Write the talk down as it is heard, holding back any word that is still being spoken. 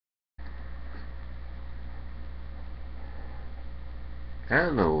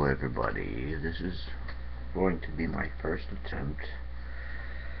Hello everybody, this is going to be my first attempt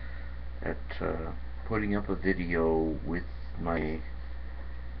at putting up a video with my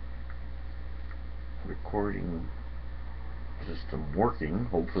recording system working,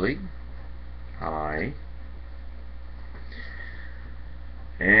 hopefully. Hi.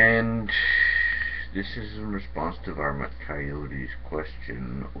 And this is in response to VarmitCoyote's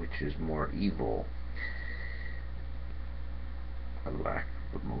question, which is more evil? A lack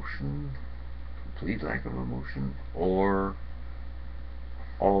of emotion, complete lack of emotion, or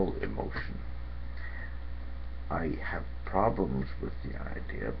all emotion? I have problems with the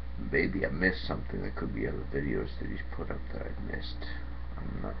idea. Maybe I missed something. There could be other videos that he's put up that I've missed.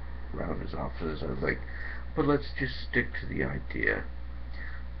 I'm not around as often as I'd like, but let's just stick to the idea.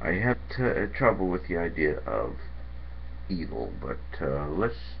 I have trouble with the idea of evil, but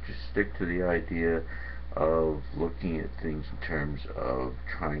let's just stick to the idea of looking at things in terms of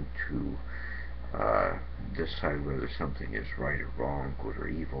trying to decide whether something is right or wrong, good or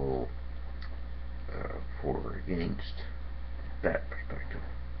evil, for or against, that perspective.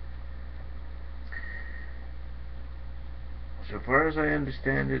 So far as I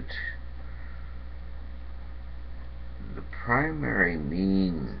understand it, the primary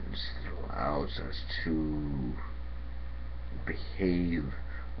means that allows us to behave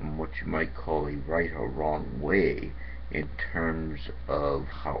in what you might call a right or wrong way in terms of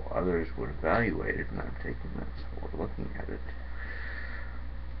how others would evaluate it, and I'm taking that's how we're looking at it,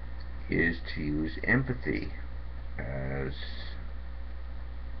 is to use empathy as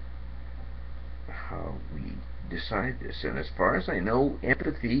how we decide this. And as far as I know,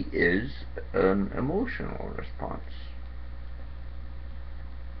 empathy is an emotional response.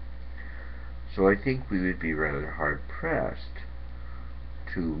 So I think we would be rather hard-pressed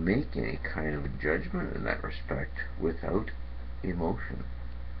to make any kind of a judgment in that respect without emotion.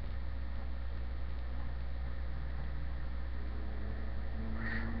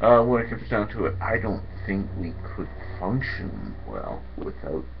 When it comes down to it, I don't think we could function well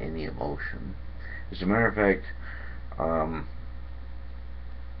without any emotion. As a matter of fact,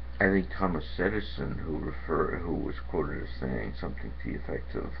 I think Thomas Edison, who was quoted as saying something to the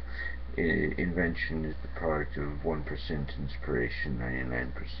effect of invention is the product of 1% inspiration,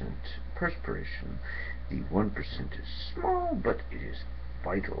 99% perspiration. The 1% is small, but it is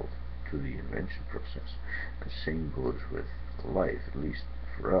vital to the invention process. The same goes with life, at least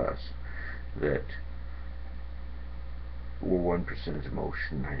for us, that 1%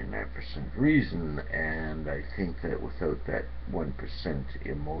 emotion, 99% reason, and I think that without that 1%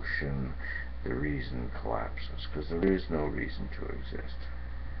 emotion, the reason collapses, because there is no reason to exist.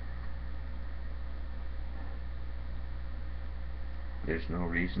 There's no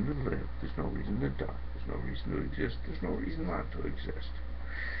reason to live, there's no reason to die, there's no reason to exist, there's no reason not to exist.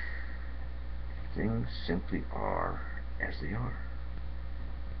 Things simply are as they are.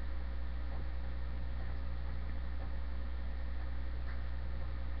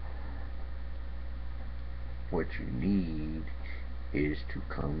 What you need is to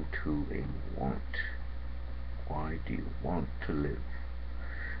come to a want. Why do you want to live?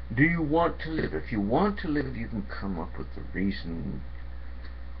 Do you want to live? If you want to live, you can come up with the reason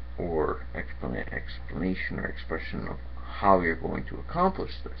or explanation or expression of how you're going to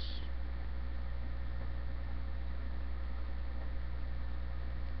accomplish this.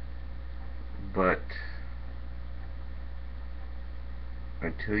 But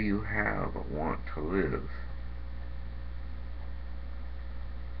until you have a want to live,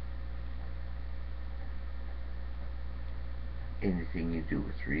 anything you do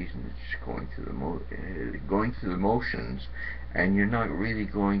with reason is just going through the motions, and you're not really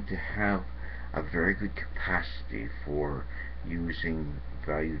going to have a very good capacity for using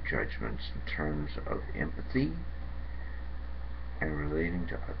value judgments in terms of empathy and relating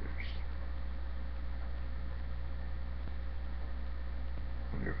to others.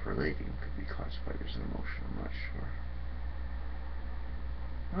 I wonder if relating could be classified as an emotion, I'm not sure.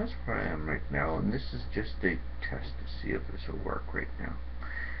 That's where I am right now, and this is just a test to see if this will work right now.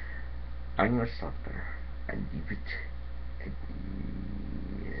 I'm going to stop there and leave it.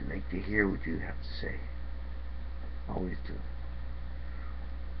 I'd like to hear what you have to say. Always do.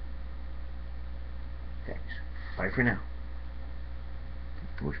 Thanks. Bye for now.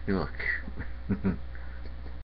 Wish me luck.